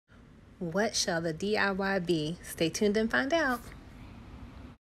What shall the DIY be? Stay tuned and find out.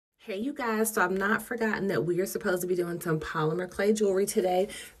 Hey you guys, so I've not forgotten that we are supposed to be doing some polymer clay jewelry today,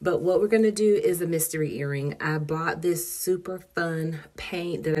 but what we're going to do is a mystery earring. I bought this super fun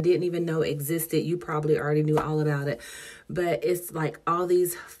paint that I didn't even know existed. You probably already knew all about it, but it's like all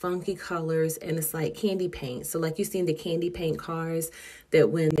these funky colors and it's like candy paint. So like you've seen the candy paint cars that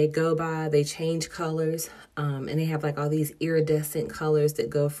when they go by, they change colors, and they have like all these iridescent colors that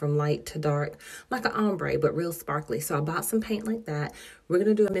go from light to dark, like an ombre, but real sparkly. So I bought some paint like that. We're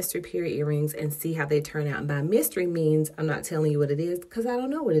going to do a mystery period earrings and see how they turn out. And by mystery means I'm not telling you what it is because I don't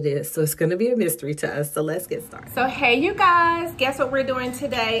know what it is. So it's going to be a mystery to us. So let's get started. So hey you guys, guess what we're doing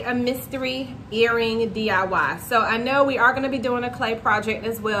today? A mystery earring DIY. So I know we are going to be doing a clay project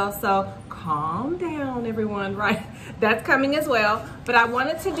as well. So calm down everyone, right? That's coming as well. But I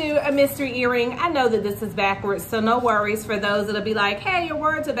wanted to do a mystery earring. I know that this is backwards, so no worries for those that'll be like, hey, your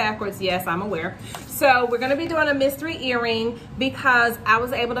words are backwards. Yes, I'm aware. So we're gonna be doing a mystery earring because I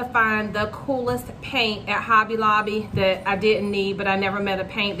was able to find the coolest paint at Hobby Lobby that I didn't need, but I never met a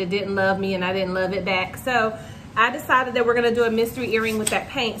paint that didn't love me and I didn't love it back. So I decided that we're gonna do a mystery earring with that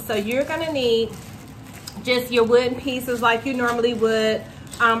paint. So you're gonna need just your wooden pieces like you normally would.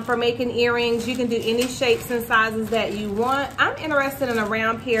 For making earrings, you can do any shapes and sizes that you want. I'm interested in a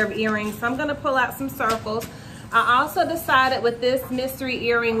round pair of earrings, so I'm gonna pull out some circles. I also decided with this mystery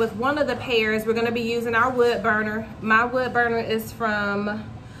earring, with one of the pairs, we're gonna be using our wood burner. My wood burner is from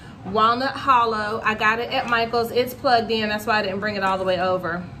Walnut Hollow. I got it at Michael's. It's plugged in, that's why I didn't bring it all the way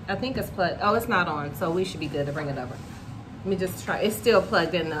over. I think it's plugged, oh, it's not on, so we should be good to bring it over. Let me just try, it's still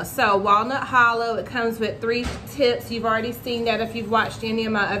plugged in though. So Walnut Hollow, it comes with 3 tips. You've already seen that if you've watched any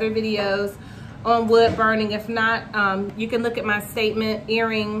of my other videos on wood burning. If not, you can look at my statement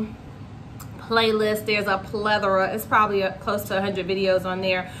earring playlist. There's a plethora, it's probably close to 100 videos on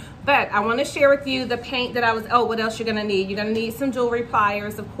there. But I wanna share with you the paint that I was, oh, what else you're gonna need? You're gonna need some jewelry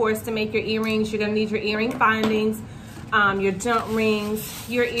pliers, of course, to make your earrings. You're gonna need your earring bindings, your jump rings,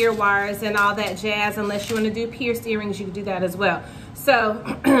 your ear wires, and all that jazz. Unless you want to do pierced earrings, you can do that as well. So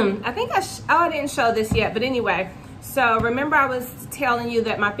I think I didn't show this yet, but anyway. So remember I was telling you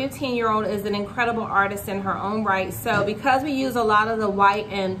that my 15-year-old is an incredible artist in her own right. So because we use a lot of the white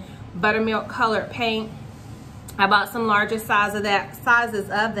and buttermilk colored paint, I bought some larger sizes of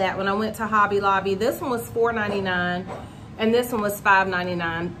that when I went to Hobby Lobby. This one was $4.99. and this one was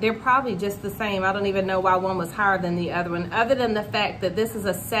 $5.99. They're probably just the same. I don't even know why one was higher than the other one, other than the fact that this is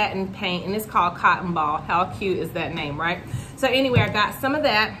a satin paint and it's called Cotton Ball. How cute is that name, right? So anyway, I got some of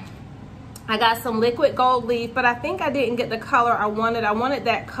that. I got some liquid gold leaf, but I think I didn't get the color I wanted. I wanted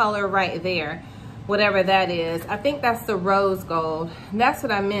that color right there, whatever that is. I think that's the rose gold. That's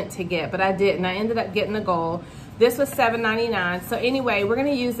what I meant to get, but I didn't. I ended up getting the gold. This was $7.99. So anyway, we're gonna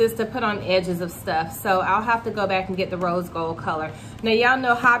use this to put on edges of stuff. So I'll have to go back and get the rose gold color. Now y'all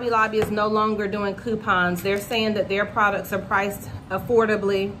know Hobby Lobby is no longer doing coupons. They're saying that their products are priced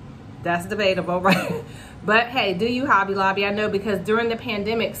affordably. That's debatable, right? But hey, do you Hobby Lobby? I know because during the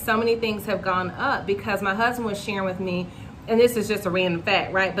pandemic, so many things have gone up because my husband was sharing with me, and this is just a random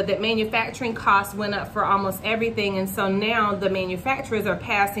fact, right? But that manufacturing costs went up for almost everything. And so now the manufacturers are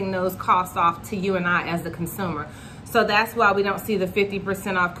passing those costs off to you and I as the consumer. So that's why we don't see the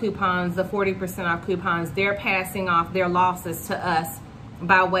 50% off coupons, the 40% off coupons. They're passing off their losses to us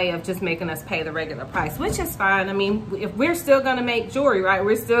by way of just making us pay the regular price, which is fine. I mean, if we're still gonna make jewelry, right?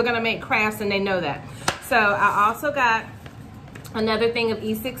 We're still gonna make crafts and they know that. So I also got another thing of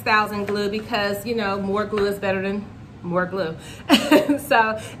E6000 glue because, you know, more glue is better than more glue.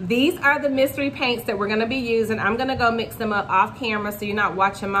 So these are the mystery paints that we're gonna be using. I'm gonna go mix them up off camera so you're not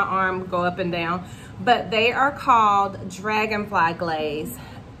watching my arm go up and down. But they are called Dragonfly Glaze.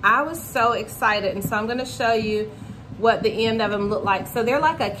 I was so excited, and so I'm gonna show you what the end of them look like. So they're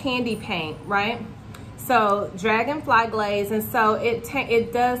like a candy paint, right? So Dragonfly Glaze, and so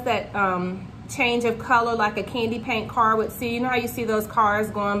it does that change of color like a candy paint car would see. You know how you see those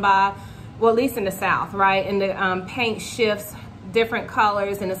cars going by? Well, at least in the South, right? And the paint shifts different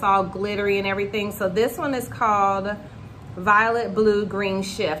colors and it's all glittery and everything. So this one is called Violet Blue Green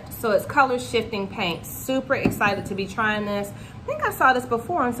Shift. So it's color shifting paint. Super excited to be trying this. I think I saw this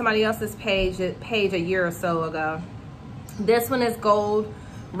before on somebody else's page a year or so ago. This one is gold,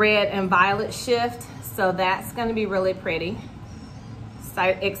 red, and violet shift. So that's gonna be really pretty.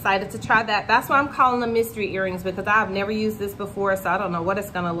 Excited to try that. That's why I'm calling them mystery earrings, because I've never used this before, so I don't know what it's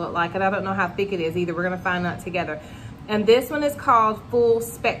gonna look like, and I don't know how thick it is either. We're gonna find out together. And this one is called Full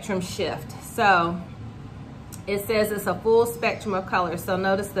Spectrum Shift. So it says it's a full spectrum of colors. So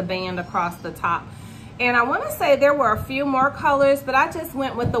notice the band across the top. And I want to say there were a few more colors, but I just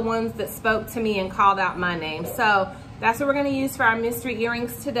went with the ones that spoke to me and called out my name. So that's what we're going to use for our mystery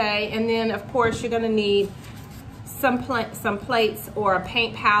earrings today. And then, of course, you're going to need some plates or a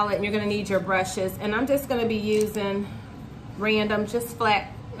paint palette, and you're going to need your brushes. And I'm just going to be using random, just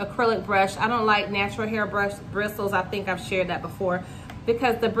flat acrylic brush. I don't like natural hair brush bristles. I think I've shared that before,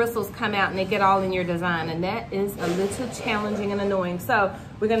 because the bristles come out and they get all in your design, and that is a little challenging and annoying. So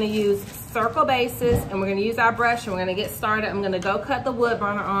we're gonna use circle bases, and we're gonna use our brush, and we're gonna get started. I'm gonna go cut the wood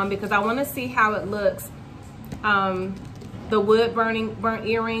burner on because I wanna see how it looks, the wood burnt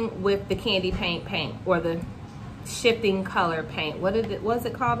earring with the candy paint, or the shifting color paint. What's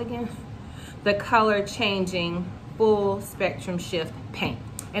it called again? The color changing full spectrum shift paint.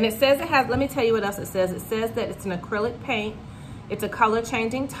 And it says it has, let me tell you what else it says. It says that it's an acrylic paint. It's a color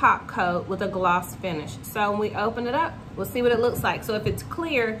changing top coat with a gloss finish. So when we open it up, we'll see what it looks like. So if it's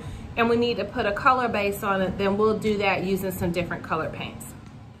clear and we need to put a color base on it, then we'll do that using some different color paints.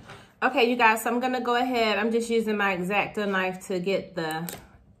 Okay, you guys, so I'm gonna go ahead. I'm just using my X-Acto knife to get the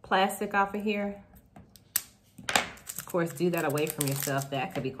plastic off of here. Of course, do that away from yourself.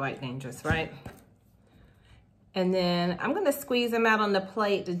 That could be quite dangerous, right? And then I'm gonna squeeze them out on the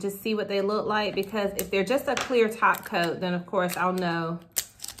plate to just see what they look like, because if they're just a clear top coat, then of course I'll know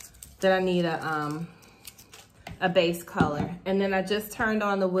that I need a base color. And then I just turned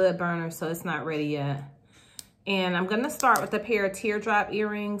on the wood burner, so it's not ready yet. And I'm gonna start with a pair of teardrop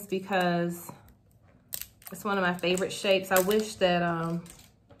earrings because it's one of my favorite shapes. I wish that,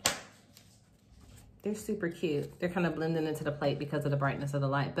 they're super cute. They're kind of blending into the plate because of the brightness of the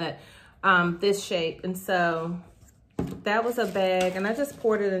light, but this shape. And so that was a bag, and I just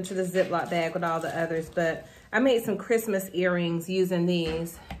poured it into the Ziploc bag with all the others, but I made some Christmas earrings using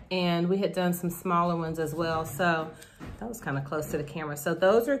these, and we had done some smaller ones as well. So that was kind of close to the camera. So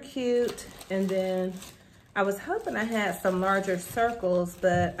those are cute. And then I was hoping I had some larger circles,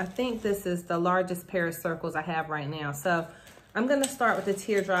 but I think this is the largest pair of circles I have right now. So I'm gonna start with the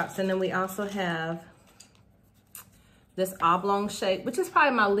teardrops, and then we also have this oblong shape, which is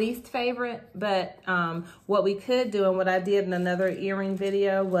probably my least favorite, but what we could do, and what I did in another earring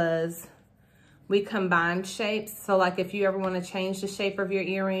video, was we combined shapes. So like if you ever want to change the shape of your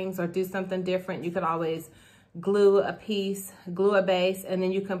earrings or do something different, you could always glue a piece, glue a base, and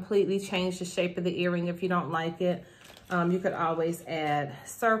then you completely change the shape of the earring if you don't like it. You could always add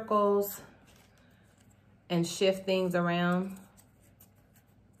circles and shift things around.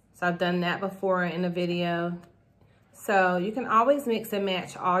 So I've done that before in a video. So you can always mix and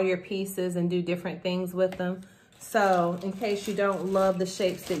match all your pieces and do different things with them. So in case you don't love the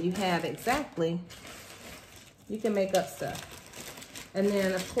shapes that you have exactly, you can make up stuff. And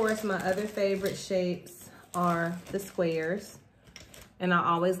then of course my other favorite shapes are the squares. And I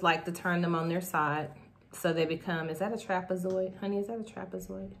always like to turn them on their side so they become, is that a trapezoid? Honey, is that a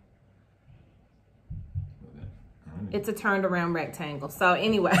trapezoid? It's a turned around rectangle. So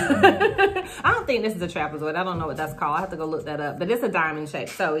anyway, I don't think this is a trapezoid. I don't know what that's called. I have to go look that up, but it's a diamond shape.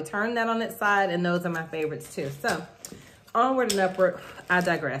 So we turn that on its side, and those are my favorites too. So onward and upward, I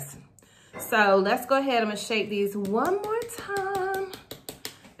digress. So let's go ahead. I'm gonna shape these one more time.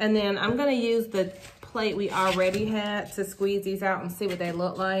 And then I'm gonna use the plate we already had to squeeze these out and see what they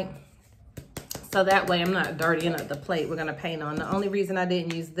look like. So that way I'm not dirtying up the plate we're gonna paint on. The only reason I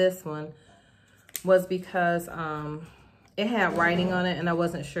didn't use this one was because it had writing on it, and I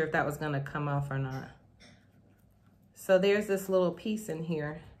wasn't sure if that was gonna come off or not. So there's this little piece in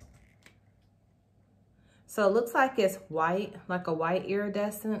here. So it looks like it's white, like a white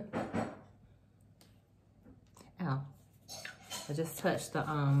iridescent. Ow, I just touched the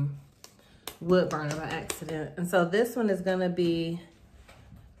wood burner by accident. And so this one is gonna be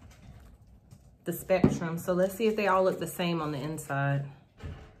the spectrum. So let's see if they all look the same on the inside.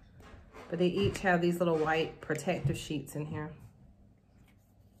 But they each have these little white protective sheets in here.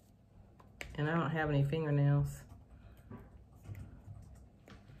 And I don't have any fingernails.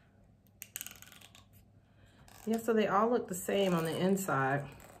 Yeah, so they all look the same on the inside.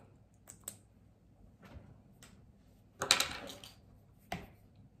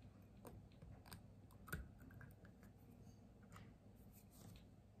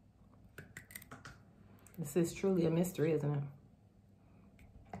 This is truly a mystery, isn't it?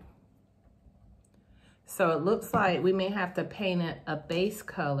 So it looks like we may have to paint it a base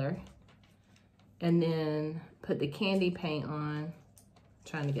color and then put the candy paint on. I'm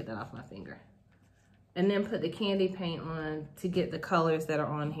trying to get that off my finger. And then put the candy paint on to get the colors that are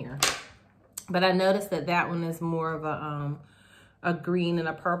on here. But I noticed that that one is more of a green and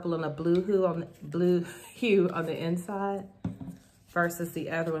a purple and a blue hue on the inside. versus the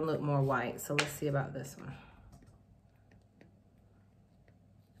other one looked more white. So let's see about this one.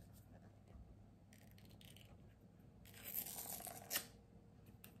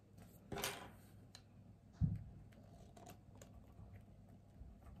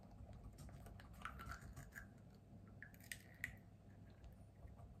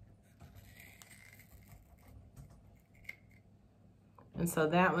 And so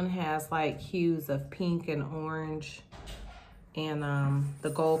that one has like hues of pink and orange and the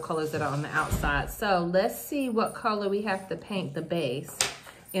gold colors that are on the outside. So let's see what color we have to paint the base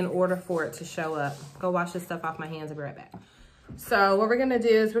in order for it to show up. Go wash this stuff off my hands and be right back. So what we're gonna do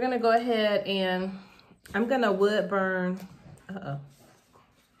is we're gonna go ahead and I'm gonna wood burn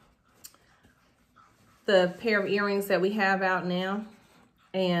the pair of earrings that we have out now.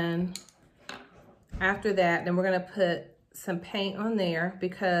 And after that, then we're gonna put some paint on there,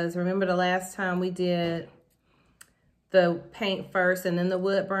 because remember the last time we did the paint first and then the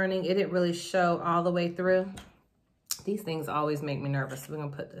wood burning, it didn't really show all the way through. These things always make me nervous. We're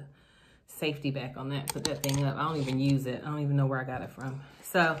gonna put the safety back on that, put that thing up. I don't even use it. I don't even know where I got it from.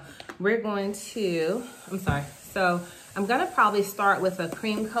 So we're going to, so I'm gonna probably start with a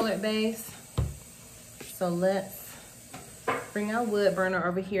cream colored base. So let's bring our wood burner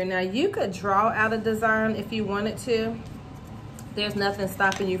over here. Now you could draw out a design if you wanted to. There's nothing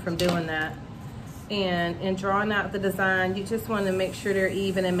stopping you from doing that. And in drawing out the design, you just want to make sure they're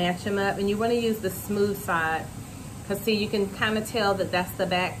even and match them up. And you want to use the smooth side, because see, you can kind of tell that that's the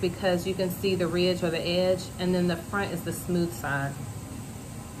back because you can see the ridge or the edge, and then the front is the smooth side.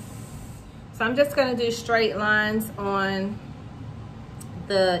 So I'm just going to do straight lines on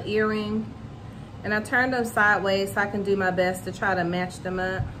the earring, and I turned them sideways so I can do my best to try to match them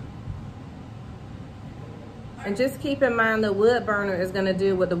up. And just keep in mind the wood burner is going to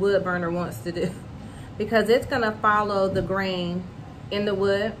do what the wood burner wants to do, because it's going to follow the grain in the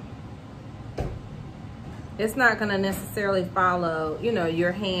wood. It's not going to necessarily follow, you know,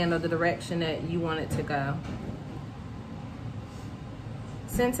 your hand or the direction that you want it to go.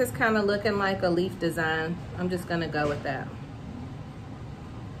 Since it's kind of looking like a leaf design, I'm just going to go with that.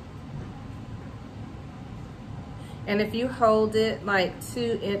 And if you hold it like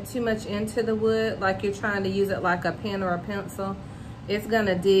too much into the wood, like you're trying to use it like a pen or a pencil, it's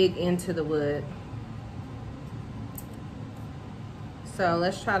gonna dig into the wood. So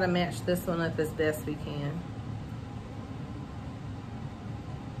let's try to match this one up as best we can.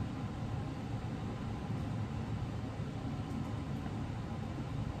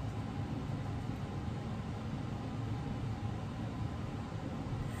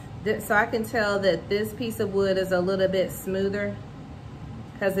 So I can tell that this piece of wood is a little bit smoother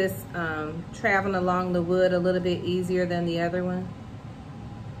because it's traveling along the wood a little bit easier than the other one.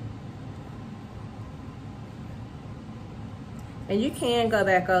 And you can go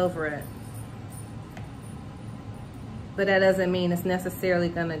back over it, but that doesn't mean it's necessarily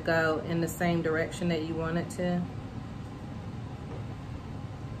going to go in the same direction that you want it to.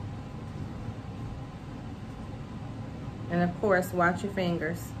 And of course, watch your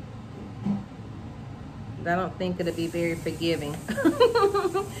fingers. I don't think it'll be very forgiving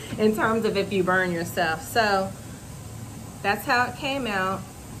in terms of if you burn yourself. So that's how it came out,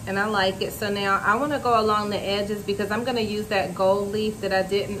 and I like it. So now I want to go along the edges because I'm going to use that gold leaf that I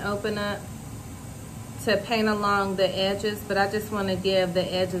didn't open up to paint along the edges, but I just want to give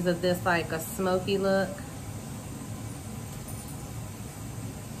the edges of this like a smoky look.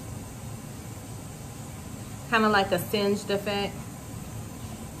 Kind of like a singed effect.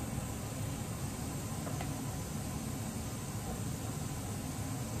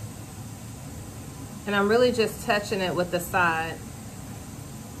 And I'm really just touching it with the side.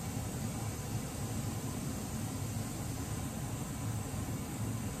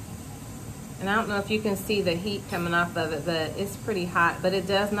 And I don't know if you can see the heat coming off of it, but it's pretty hot. But it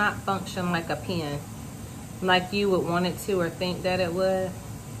does not function like a pen, like you would want it to or think that it would.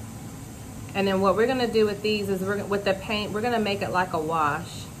 And then what we're gonna do with these is with the paint, we're gonna make it like a wash.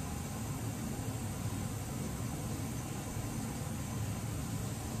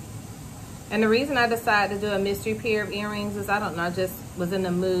 And the reason I decided to do a mystery pair of earrings is, I don't know, I just was in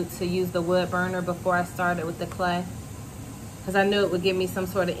the mood to use the wood burner before I started with the clay, because I knew it would give me some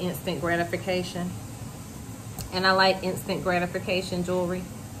sort of instant gratification. And I like instant gratification jewelry.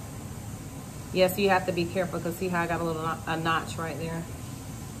 Yes, you have to be careful, because see how I got a notch right there?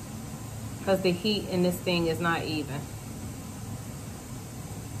 Because the heat in this thing is not even.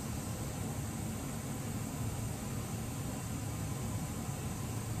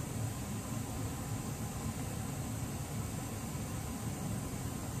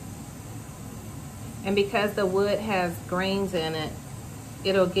 And because the wood has grains in it,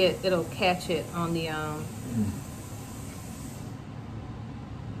 it'll catch it on the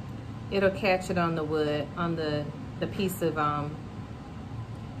it'll catch it on the wood, on the piece of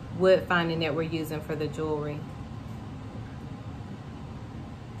wood finding that we're using for the jewelry.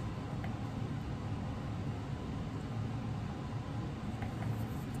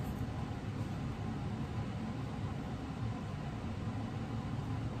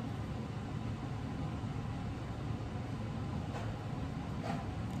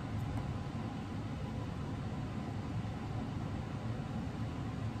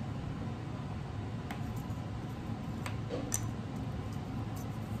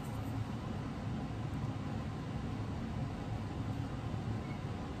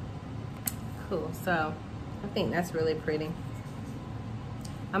 Cool, so I think that's really pretty.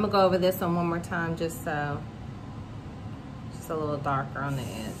 I'm gonna go over this one more time just a little darker on the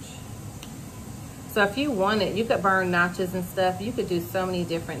edge. So if you wanted, you could burn notches and stuff. You could do so many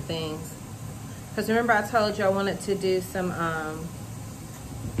different things. Because remember I told you I wanted to do some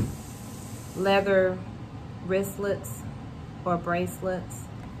leather wristlets or bracelets,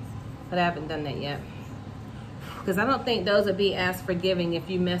 but I haven't done that yet. Because I don't think those would be as forgiving if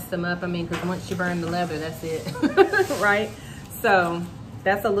you mess them up. I mean, because once you burn the leather, that's it, right? So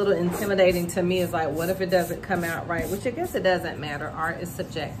that's a little intimidating to me. It's like, what if it doesn't come out right? Which I guess it doesn't matter. Art is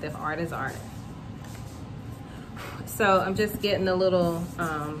subjective. Art is art. So I'm just getting the little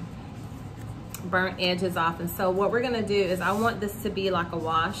burnt edges off. And so what we're gonna do is I want this to be like a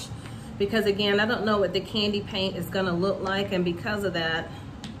wash, because again, I don't know what the candy paint is gonna look like, and because of that,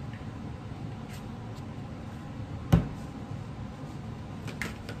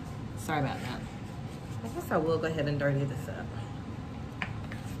 sorry about that. I guess I will go ahead and dirty this up.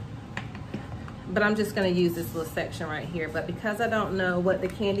 But I'm just gonna use this little section right here. But because I don't know what the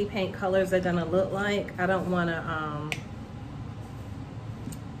candy paint colors are gonna look like, I don't wanna,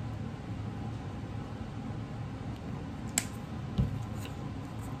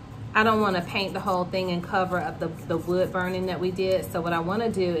 paint the whole thing and cover up the wood burning that we did. So what I wanna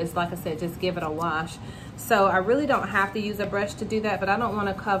do is, like I said, just give it a wash. So I really don't have to use a brush to do that, but I don't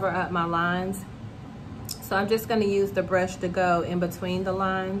wanna cover up my lines. So I'm just gonna use the brush to go in between the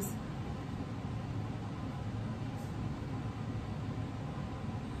lines.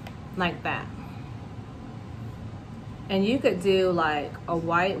 Like that. And you could do like a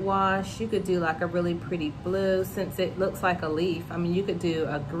white wash. You could do like a really pretty blue, since it looks like a leaf. I mean, you could do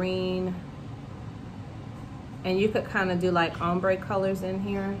a green. And you could kind of do like ombre colors in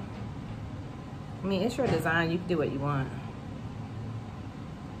here. I mean, it's your design. You can do what you want.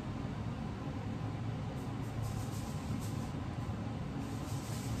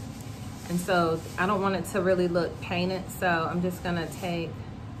 And so I don't want it to really look painted. So I'm just gonna take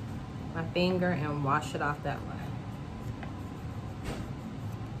my finger and wash it off that way.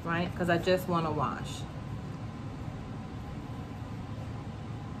 Right? Because I just want to wash.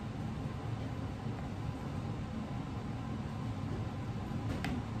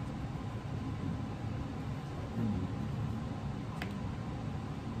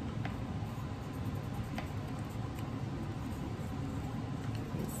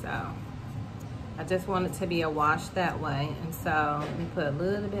 So I just want it to be a wash that way. And so let me put a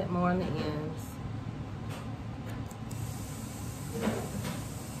little bit more on the ends.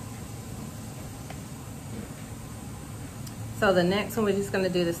 So the next one, we're just gonna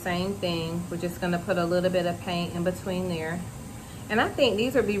do the same thing. We're just gonna put a little bit of paint in between there. And I think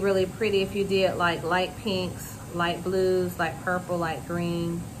these would be really pretty if you did like light pinks, light blues, light purple, light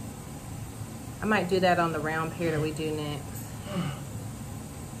green. I might do that on the round pair that we do next.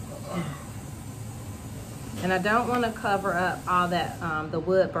 And I don't wanna cover up all that, the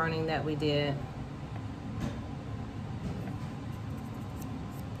wood burning that we did.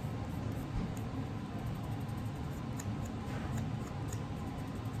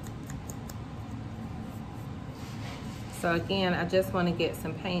 So again, I just want to get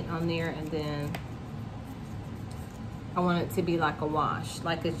some paint on there, and then I want it to be like a wash.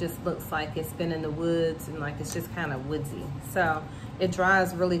 Like it just looks like it's been in the woods, and like it's just kind of woodsy. So it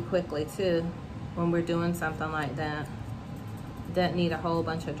dries really quickly too when we're doing something like that. Doesn't need a whole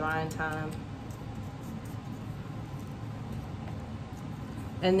bunch of drying time.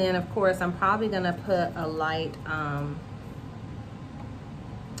 And then of course, I'm probably gonna put a light,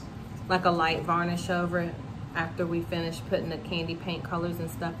 like a light varnish over it after we finish putting the candy paint colors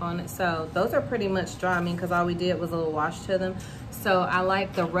and stuff on it. So those are pretty much dry, I mean, because all we did was a little wash to them. So I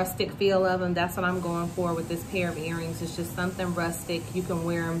like the rustic feel of them. That's what I'm going for with this pair of earrings. It's just something rustic. You can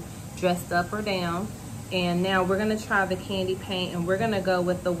wear them dressed up or down. And now we're gonna try the candy paint, and we're gonna go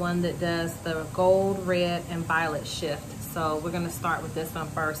with the one that does the gold, red, and violet shift. So we're gonna start with this one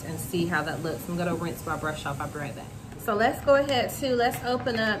first and see how that looks. I'm gonna rinse my brush off. I'll be right back. So let's go ahead let's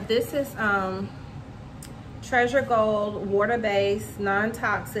open up. This is Treasure Gold water-based,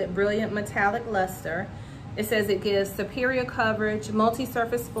 non-toxic, brilliant metallic luster. It says it gives superior coverage,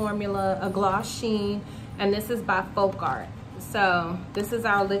 multi-surface formula, a gloss sheen, and this is by Folk Art. So this is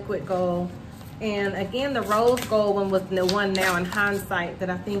our liquid gold. And again, the rose gold one was the one now in hindsight that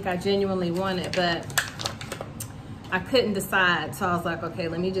I think I genuinely wanted, but I couldn't decide. So I was like, okay,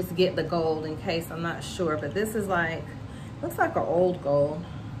 let me just get the gold in case I'm not sure. But this is like, looks like an old gold.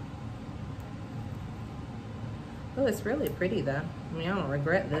 Oh, it's really pretty though. I mean, I don't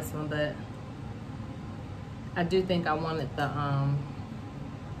regret this one, but I do think I wanted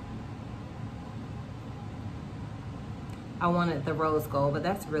the rose gold, but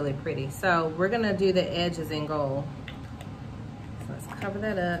that's really pretty. So we're gonna do the edges in gold. So let's cover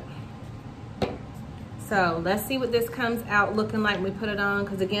that up. So let's see what this comes out looking like when we put it on,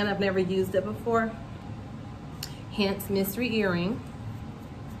 because again, I've never used it before. Hence, mystery earring.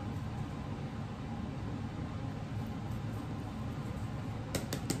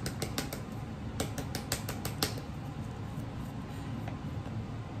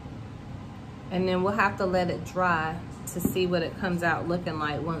 And then we'll have to let it dry to see what it comes out looking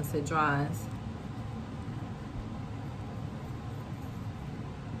like once it dries.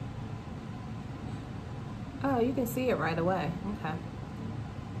 Oh, you can see it right away. Okay.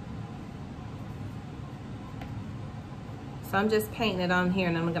 So I'm just painting it on here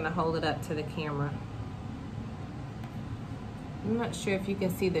and I'm gonna hold it up to the camera. I'm not sure if you can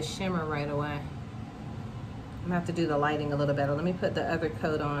see the shimmer right away. I'm gonna have to do the lighting a little better. Let me put the other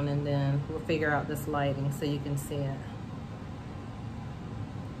coat on and then we'll figure out this lighting so you can see it.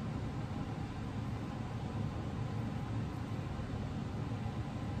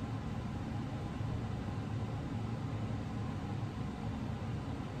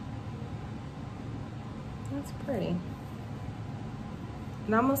 That's pretty.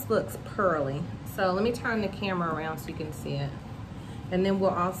 It almost looks pearly. So let me turn the camera around so you can see it. And then we'll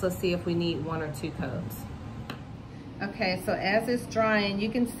also see if we need 1 or 2 coats. Okay, so as it's drying, you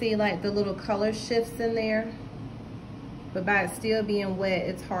can see like the little color shifts in there, but by it still being wet,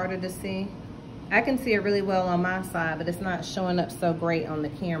 it's harder to see. I can see it really well on my side, but it's not showing up so great on the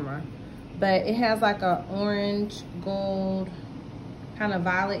camera. But it has like a orange, gold, kind of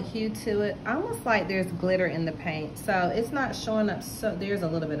violet hue to it. Almost like there's glitter in the paint. So it's not showing up, so there's a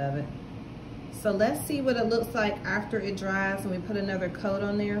little bit of it. So let's see what it looks like after it dries and we put another coat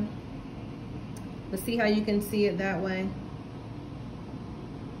on there. But see how you can see it that way?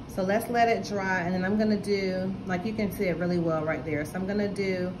 So let's let it dry, and then I'm gonna do, like you can see it really well right there. So I'm gonna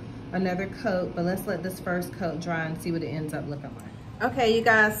do another coat, but let's let this first coat dry and see what it ends up looking like. Okay, you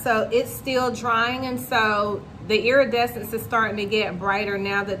guys, so it's still drying, and so the iridescence is starting to get brighter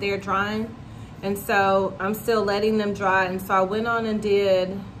now that they're drying. And so I'm still letting them dry, and so I went on and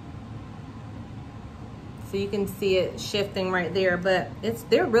did, so you can see it shifting right there, but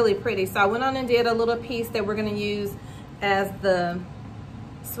they're really pretty. So I went on and did a little piece that we're gonna use as the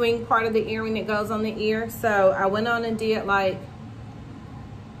swing part of the earring that goes on the ear. So I went on and did like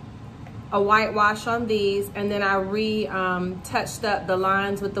a whitewash on these, and then I touched up the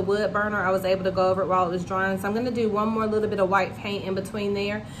lines with the wood burner. I was able to go over it while it was drying. So I'm gonna do one more little bit of white paint in between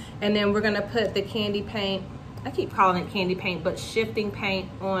there, and then we're gonna put the candy paint, I keep calling it candy paint, but shifting paint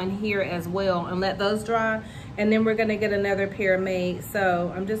on here as well, and let those dry. And then we're gonna get another pair made.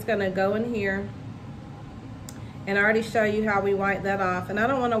 So I'm just gonna go in here, and I already show you how we wipe that off. And I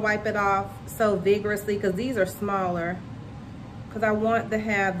don't wanna wipe it off so vigorously because these are smaller, because I want to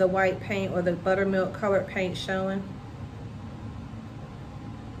have the white paint or the buttermilk colored paint showing.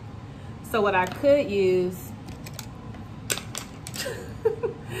 So what I could use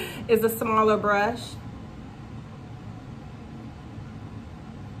is a smaller brush,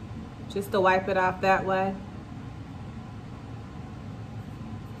 just to wipe it off that way.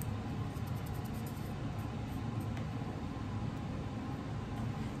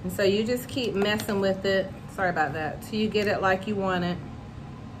 And so you just keep messing with it, sorry about that, till you get it like you want it.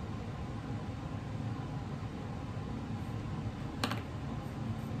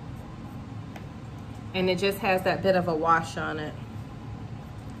 And it just has that bit of a wash on it.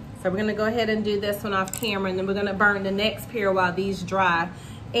 So we're gonna go ahead and do this one off camera, and then we're gonna burn the next pair while these dry.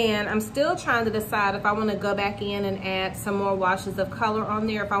 And I'm still trying to decide if I wanna go back in and add some more washes of color on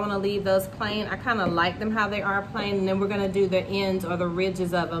there, if I wanna leave those plain. I kinda like them how they are plain, and then we're gonna do the ends or the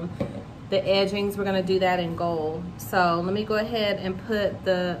ridges of them. The edgings, we're gonna do that in gold. So let me go ahead and put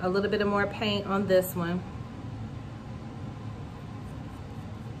a little bit of more paint on this one.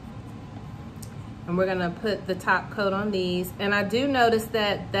 And we're gonna put the top coat on these. And I do notice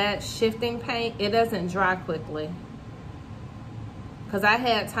that that shifting paint, it doesn't dry quickly. Because I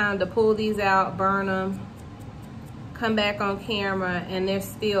had time to pull these out, burn them, come back on camera, and they're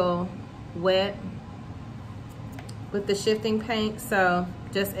still wet with the shifting paint. So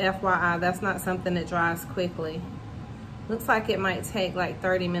just FYI, that's not something that dries quickly. Looks like it might take like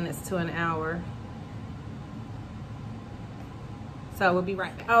 30 minutes to an hour. So we'll be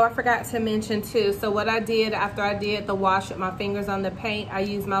right back. Oh, I forgot to mention too. So what I did after I did the wash with my fingers on the paint, I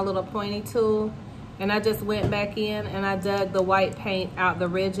used my little pointy tool and I just went back in and I dug the white paint out the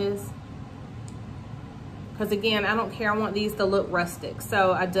ridges. Because again, I don't care, I want these to look rustic.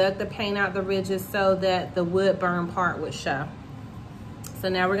 So I dug the paint out the ridges so that the wood burn part would show. So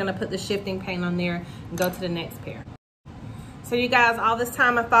now we're gonna put the shifting paint on there and go to the next pair. So you guys, all this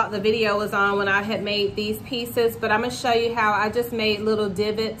time I thought the video was on when I had made these pieces, but I'm gonna show you how I just made little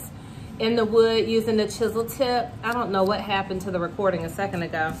divots in the wood using the chisel tip. I don't know what happened to the recording a second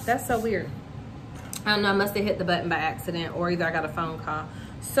ago. That's so weird. I don't know, I must have hit the button by accident or either I got a phone call.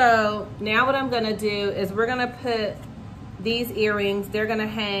 So now what I'm gonna do is we're gonna put these earrings, they're gonna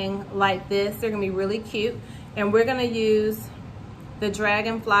hang like this. They're gonna be really cute. And we're gonna use the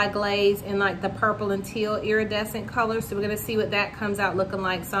Dragonfly glaze in like the purple and teal iridescent color. So we're gonna see what that comes out looking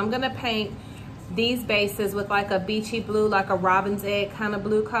like. So I'm gonna paint these bases with like a beachy blue, like a robin's egg kind of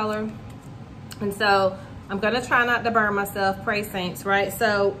blue color. And so I'm gonna try not to burn myself, pray saints, right?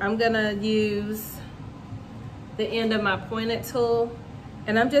 So I'm gonna use the end of my pointed tool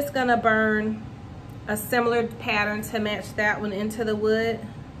and I'm just gonna burn a similar pattern to match that one into the wood.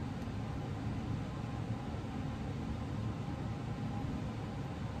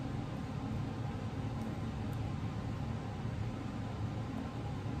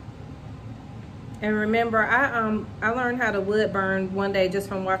 And remember, I learned how to wood burn one day just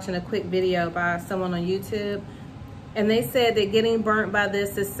from watching a quick video by someone on YouTube. And they said that getting burnt by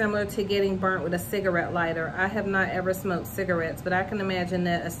this is similar to getting burnt with a cigarette lighter. I have not ever smoked cigarettes, but I can imagine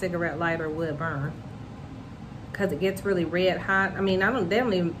that a cigarette lighter would burn because it gets really red hot. I mean,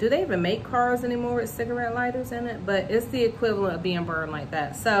 do they even make cars anymore with cigarette lighters in it? But it's the equivalent of being burned like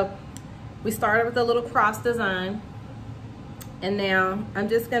that. So we started with a little cross design. And now I'm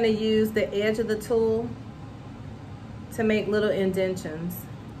just gonna use the edge of the tool to make little indentions.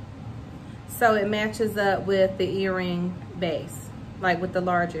 So it matches up with the earring base, like with the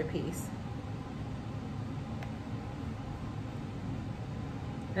larger piece.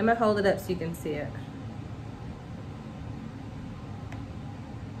 I'm gonna hold it up so you can see it.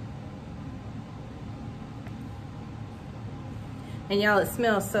 And y'all, it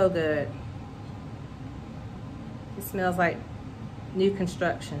smells so good. It smells like new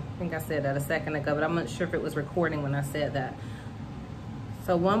construction. I think I said that a second ago, but I'm not sure if it was recording when I said that.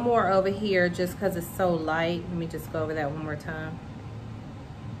 So one more over here, just because it's so light. Let me just go over that one more time.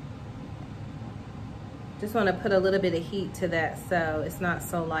 Just want to put a little bit of heat to that so it's not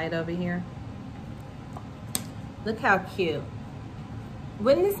so light over here. Look how cute.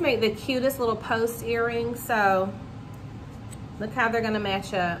 Wouldn't this make the cutest little post earring? So look how they're going to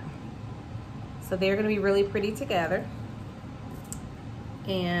match up. So they're going to be really pretty together.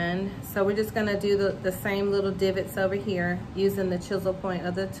 And so we're just gonna do the same little divots over here using the chisel point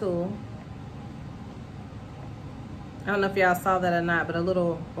of the tool. I don't know if y'all saw that or not, but a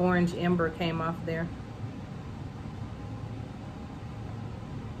little orange ember came off there.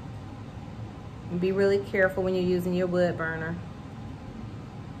 And be really careful when you're using your wood burner.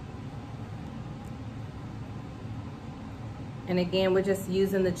 And again, we're just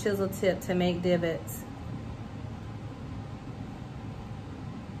using the chisel tip to make divots.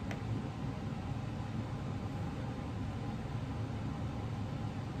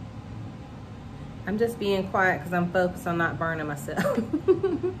 I'm just being quiet because I'm focused on not burning myself.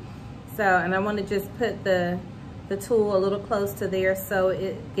 So, and I want to just put the tool a little close to there so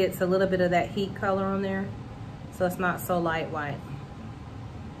it gets a little bit of that heat color on there, so it's not so light white.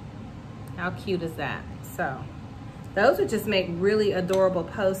 How cute is that? So, those would just make really adorable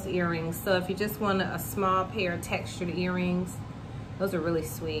post earrings. So if you just want a small pair of textured earrings, those are really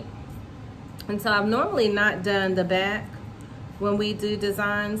sweet. And so I've normally not done the back when we do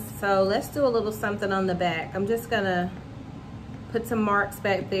designs, so let's do a little something on the back. I'm just gonna put some marks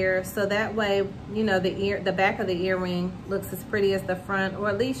back there so that way, you know, the back of the earring looks as pretty as the front, or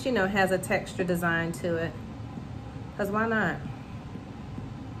at least, you know, has a texture design to it, because why not?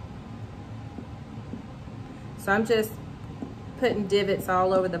 So I'm just putting divots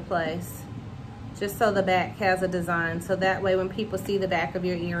all over the place just so the back has a design, so that way when people see the back of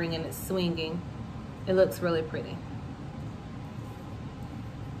your earring and it's swinging, it looks really pretty.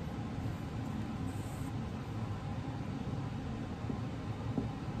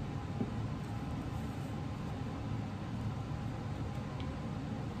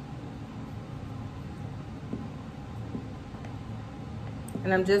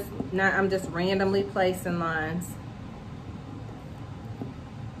 And I'm just randomly placing lines.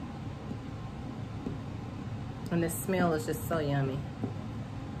 And the smell is just so yummy.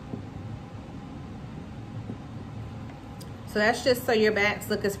 So that's just so your backs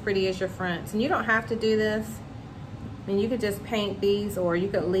look as pretty as your fronts. And you don't have to do this. I mean, you could just paint these, or you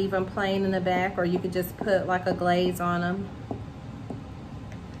could leave them plain in the back, or you could just put like a glaze on them.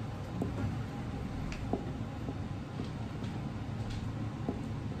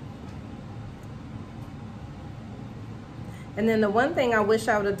 And then the one thing I wish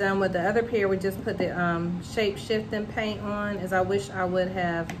I would have done with the other pair, we just put the shape shifting paint on, is I wish I would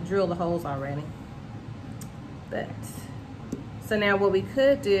have drilled the holes already. But, so now what we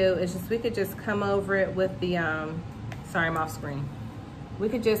could do is we could just come over it with the, sorry, I'm off screen. We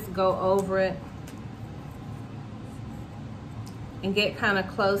could just go over it and get kind of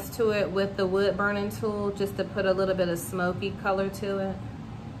close to it with the wood burning tool, just to put a little bit of smoky color to it.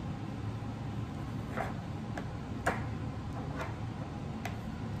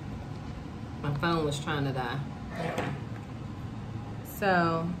 My phone was trying to die.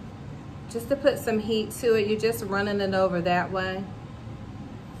 So just to put some heat to it, you're just running it over that way.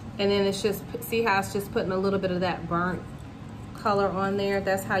 And then it's just, see how it's just putting a little bit of that burnt color on there?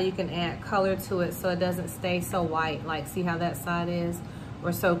 That's how you can add color to it so it doesn't stay so white. Like, see how that side is?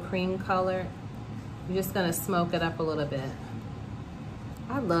 Or so cream colored. You're just gonna smoke it up a little bit.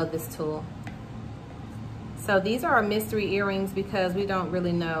 I love this tool. So these are our mystery earrings because we don't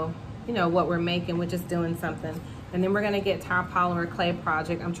really know, you know, what we're making. We're just doing something. And then we're gonna get to our polymer clay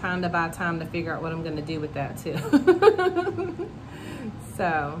project. I'm trying to buy time to figure out what I'm gonna do with that too.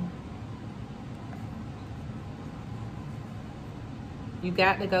 So you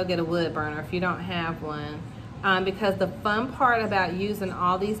got to go get a wood burner if you don't have one. Because the fun part about using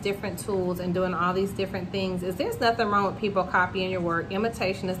all these different tools and doing all these different things is there's nothing wrong with people copying your work.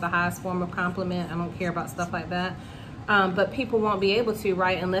 Imitation is the highest form of compliment. I don't care about stuff like that. But people won't be able to,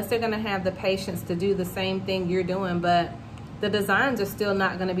 right? Unless they're gonna have the patience to do the same thing you're doing, but the designs are still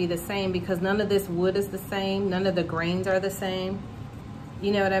not gonna be the same because none of this wood is the same. None of the grains are the same.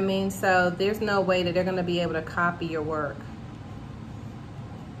 You know what I mean? So there's no way that they're gonna be able to copy your work.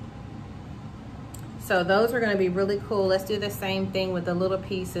 So those are gonna be really cool. Let's do the same thing with the little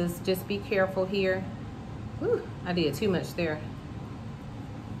pieces. Just be careful here. Whew, I did too much there.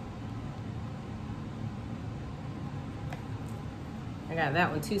 I got that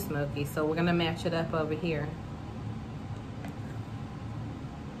one too smoky, so we're gonna match it up over here.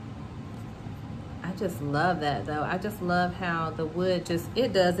 I just love that though. I just love how the wood just,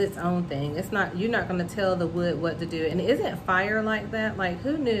 it does its own thing. It's not, you're not gonna tell the wood what to do. And isn't fire like that? Like,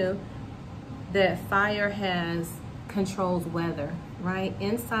 who knew that fire controls weather, right?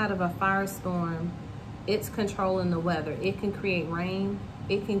 Inside of a firestorm, it's controlling the weather. It can create rain,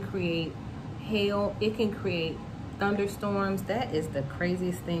 it can create hail, it can create thunderstorms. That is the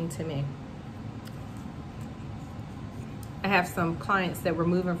craziest thing to me. I have some clients that were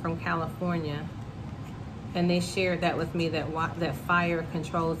moving from California and they shared that with me, that fire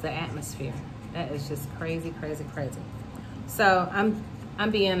controls the atmosphere. That is just crazy, crazy, crazy. So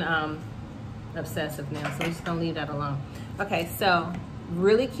I'm being obsessive now, so I'm just gonna leave that alone. Okay, so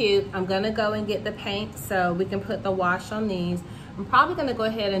really cute. I'm gonna go and get the paint so we can put the wash on these. I'm probably gonna go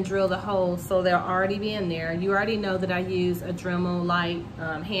ahead and drill the holes so they'll already be in there. You already know that I use a Dremel Light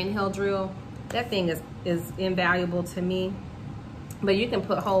handheld drill. That thing is invaluable to me. But you can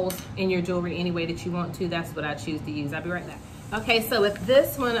put holes in your jewelry any way that you want to. That's what I choose to use. I'll be right back. Okay, so with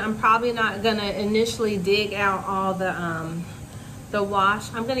this one, I'm probably not gonna initially dig out all the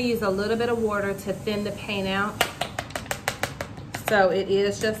wash. I'm gonna use a little bit of water to thin the paint out. So it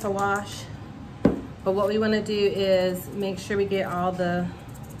is just a wash. But what we wanna do is make sure we get all the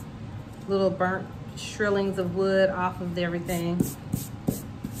little burnt shrillings of wood off of everything.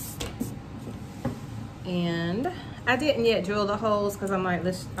 And I didn't yet drill the holes because I'm like,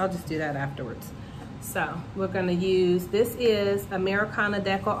 I'll just do that afterwards. So we're gonna use, this is Americana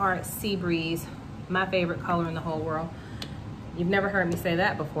Deco Art Sea Breeze, my favorite color in the whole world. You've never heard me say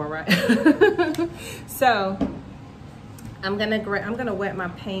that before, right? So I'm gonna wet my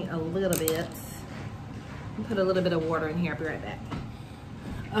paint a little bit and put a little bit of water in here. I'll be right back.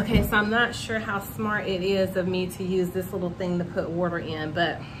 Okay, so I'm not sure how smart it is of me to use this little thing to put water in,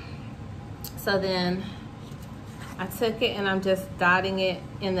 but so then I took it and I'm just dotting it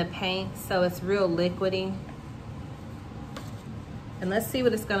in the paint so it's real liquidy. And let's see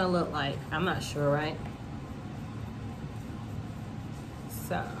what it's gonna look like. I'm not sure, right?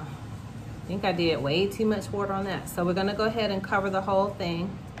 So I think I did way too much water on that. So we're gonna go ahead and cover the whole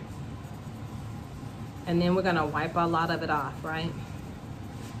thing. And then we're gonna wipe a lot of it off, right?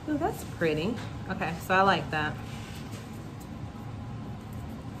 Ooh, that's pretty. Okay, so I like that.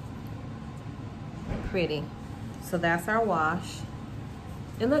 Pretty. So that's our wash.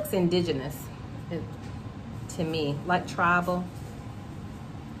 It looks indigenous to me, like tribal.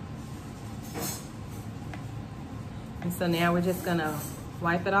 And so now we're just gonna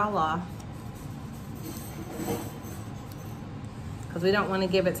wipe it all off, because we don't want to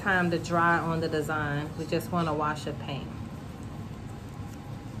give it time to dry on the design. We just want to wash a paint.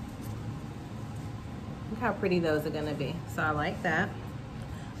 Look how pretty those are gonna be. So I like that.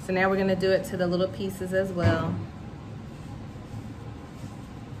 So now we're gonna do it to the little pieces as well.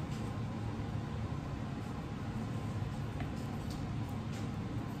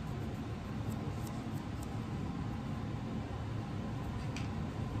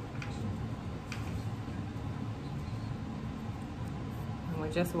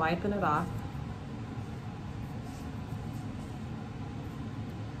 Just wiping it off.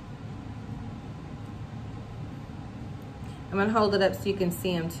 I'm gonna hold it up so you can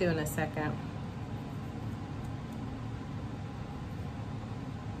see them too in a second.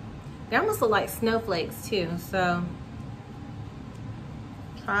 They almost look like snowflakes too, so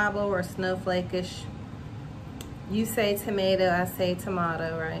tribal or snowflake-ish. You say tomato, I say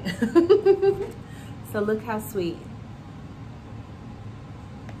tomato, right? So look how sweet.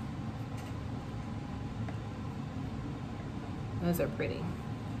 Those are pretty.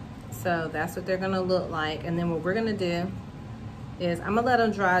 So that's what they're gonna look like. And then what we're gonna do is I'm gonna let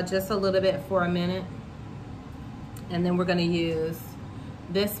them dry just a little bit for a minute. And then we're gonna use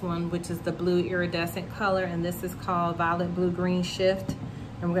this one, which is the blue iridescent color. And this is called Violet Blue Green Shift.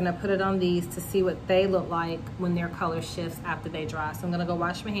 And we're gonna put it on these to see what they look like when their color shifts after they dry. So I'm gonna go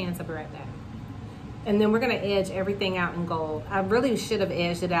wash my hands, I'll be right back. And then we're gonna edge everything out in gold. I really should have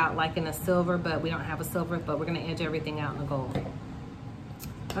edged it out like in a silver, but we don't have a silver, but we're gonna edge everything out in gold.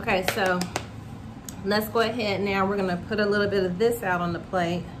 Okay, so let's go ahead now. We're gonna put a little bit of this out on the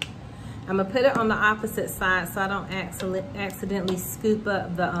plate. I'm gonna put it on the opposite side so I don't accidentally scoop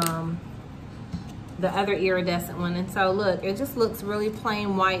up the other iridescent one. And so look, it just looks really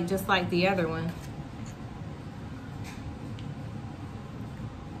plain white, just like the other one.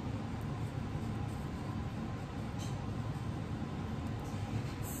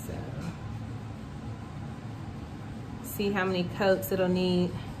 See how many coats it'll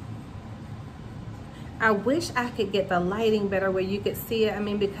need. I wish I could get the lighting better where you could see it. I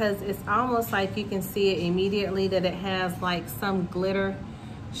mean, because it's almost like you can see it immediately that it has like some glitter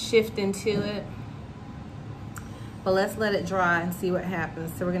shifting to it. But let's let it dry and see what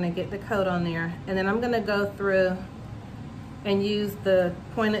happens. So we're gonna get the coat on there, and then I'm gonna go through and use the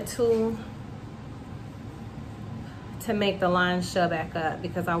pointed tool to make the lines show back up,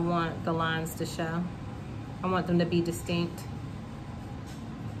 because I want the lines to show. I want them to be distinct.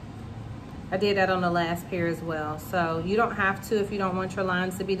 I did that on the last pair as well. So you don't have to if you don't want your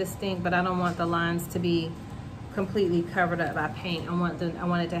lines to be distinct, but I don't want the lines to be completely covered up by paint. I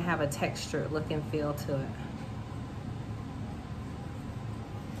want it to have a textured look and feel to it.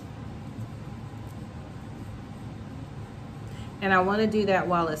 And I want to do that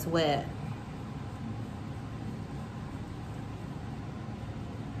while it's wet.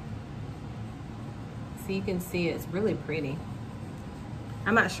 So you can see it's really pretty.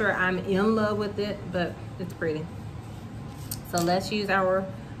 I'm not sure I'm in love with it, but it's pretty. So let's use our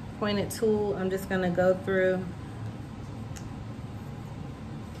pointed tool. I'm just gonna go through.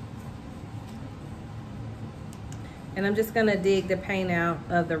 And I'm just gonna dig the paint out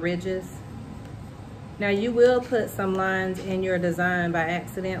of the ridges. Now you will put some lines in your design by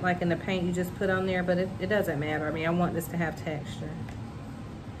accident, like in the paint you just put on there, but it doesn't matter. I mean, I want this to have texture.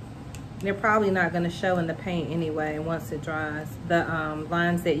 They're probably not going to show in the paint anyway once it dries, the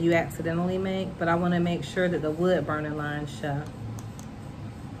lines that you accidentally make, but I want to make sure that the wood burning lines show.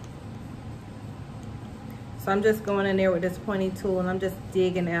 So I'm just going in there with this pointy tool and I'm just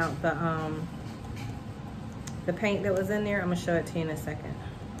digging out the paint that was in there. I'm going to show it to you in a second.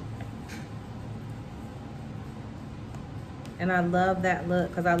 And I love that look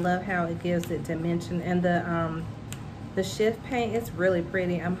because I love how it gives it dimension. And the shift paint is really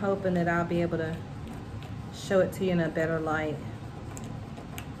pretty. I'm hoping that I'll be able to show it to you in a better light.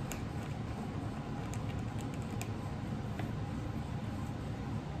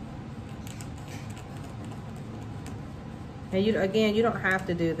 And again, you don't have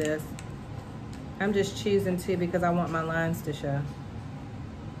to do this. I'm just choosing to because I want my lines to show.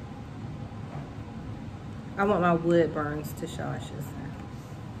 I want my wood burns to show, I should say.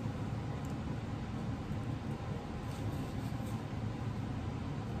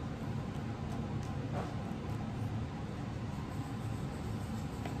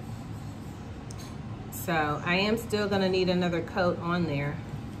 So I am still gonna need another coat on there.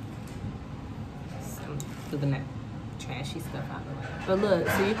 So I'm moving that trashy stuff out of the way. But look,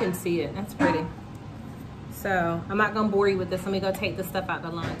 so you can see it, that's pretty. So I'm not gonna bore you with this. Let me go take the stuff out the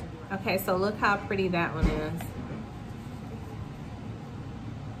laundry. Okay, so look how pretty that one is.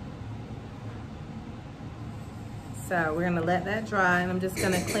 So we're gonna let that dry, and I'm just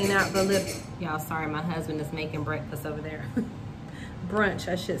gonna clean out the lip. Y'all, sorry, my husband is making breakfast over there. Brunch,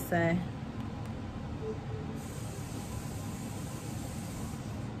 I should say.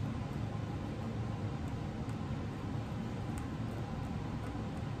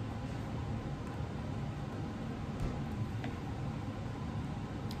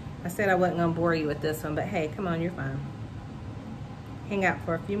 I said I wasn't gonna bore you with this one, but hey, come on, you're fine. Hang out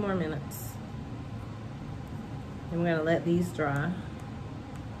for a few more minutes. And we're gonna let these dry.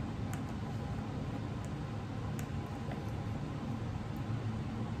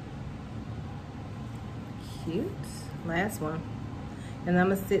 Cute. Last one. And I'm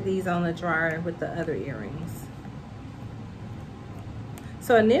gonna sit these on the dryer with the other earrings.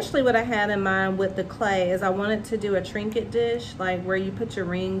 So initially what I had in mind with the clay is I wanted to do a trinket dish, like where you put your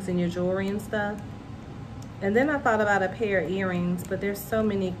rings and your jewelry and stuff. And then I thought about a pair of earrings, but there's so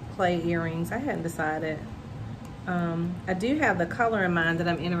many clay earrings, I hadn't decided. I do have the color in mind that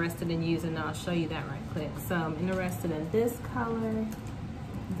I'm interested in using. I'll show you that right quick. So I'm interested in this color,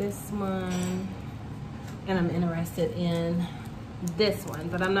 this one, and I'm interested in this one,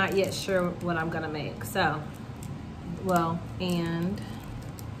 but I'm not yet sure what I'm gonna make. So, well, and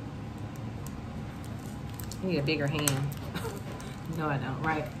I need a bigger hand. No, I don't,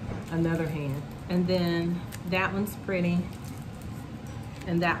 right? Another hand. And then that one's pretty.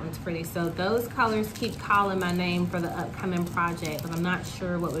 And that one's pretty. So those colors keep calling my name for the upcoming project, but I'm not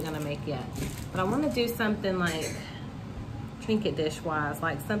sure what we're gonna make yet. But I wanna do something like trinket dish wise,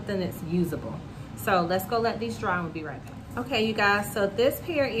 like something that's usable. So let's go let these dry and we'll be right back. Okay, you guys, so this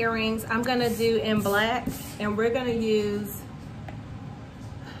pair of earrings I'm gonna do in black, and we're gonna use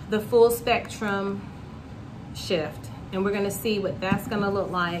the full spectrum shift. And we're gonna see what that's gonna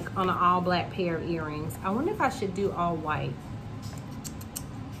look like on an all black pair of earrings. I wonder if I should do all white.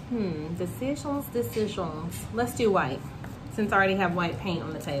 Decisions. Let's do white, since I already have white paint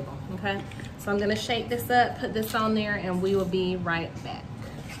on the table, okay? So I'm gonna shake this up, put this on there, and we will be right back.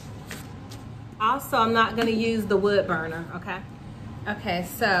 Also, I'm not gonna use the wood burner, okay? Okay,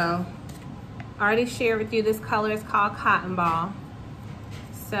 so I already shared with you this color is called Cotton Ball.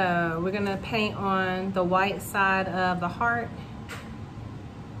 So we're gonna paint on the white side of the heart,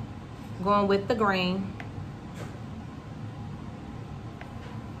 going with the green.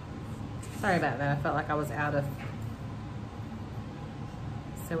 Sorry about that, I felt like I was out of.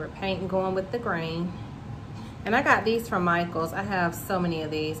 So we're painting, going with the green. And I got these from Michael's. I have so many of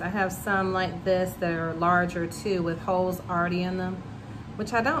these. I have some like this that are larger too, with holes already in them,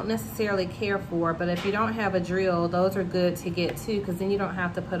 which I don't necessarily care for, but if you don't have a drill, those are good to get too, because then you don't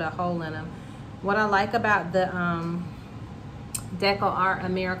have to put a hole in them. What I like about the Deco Art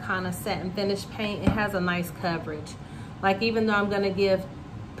Americana Satin Finish paint, it has a nice coverage. Like, even though I'm gonna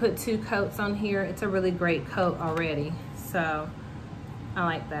put 2 coats on here, it's a really great coat already. So I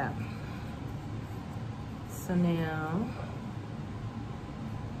like that. So now,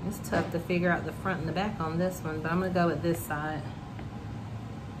 it's tough to figure out the front and the back on this one, but I'm gonna go with this side.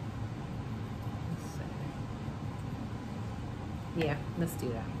 Yeah, let's do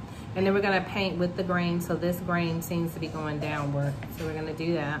that. And then we're gonna paint with the grain, so this grain seems to be going downward. So we're gonna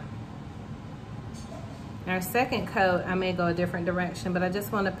do that. Our second coat, I may go a different direction, but I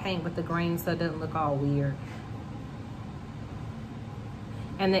just wanna paint with the grain so it doesn't look all weird.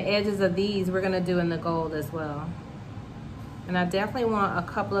 And the edges of these, we're gonna do in the gold as well. And I definitely want a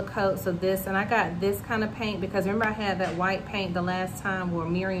couple of coats of this, and I got this kind of paint because remember I had that white paint the last time where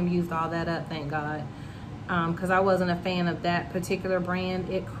Miriam used all that up, thank God. Because I wasn't a fan of that particular brand.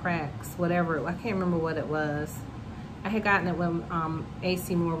 It cracks, whatever, I can't remember what it was. I had gotten it when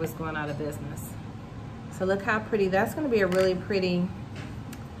AC Moore was going out of business. So look how pretty, that's gonna be a really pretty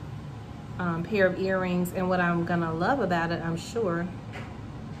pair of earrings. And what I'm gonna love about it, I'm sure,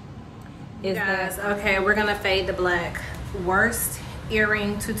 is that, okay, we're gonna fade to black. Worst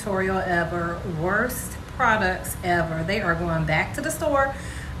earring tutorial ever, worst products ever. They are going back to the store.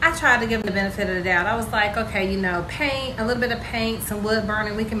 I tried to give them the benefit of the doubt. I was like, okay, you know, paint, a little bit of paint, some wood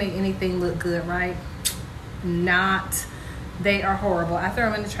burning, we can make anything look good, right? Not. They are horrible. I throw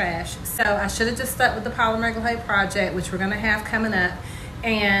them in the trash. So I should have just stuck with the Polymer Clay project, which we're gonna have coming up.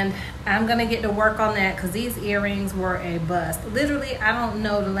 And I'm gonna get to work on that because these earrings were a bust. Literally, I don't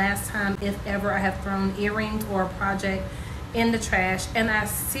know the last time, if ever, I have thrown earrings or a project in the trash, and I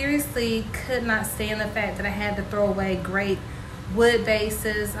seriously could not stand the fact that I had to throw away great wood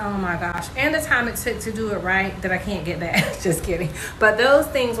bases. Oh my gosh. And the time it took to do it right, that I can't get that. Just kidding. But those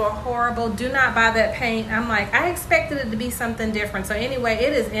things were horrible. Do not buy that paint. I'm like, I expected it to be something different. So anyway,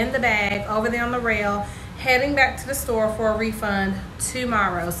 it is in the bag over there on the rail, heading back to the store for a refund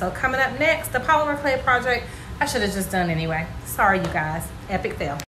tomorrow. So coming up next, the polymer clay project I should have just done anyway. Sorry, you guys. Epic fail.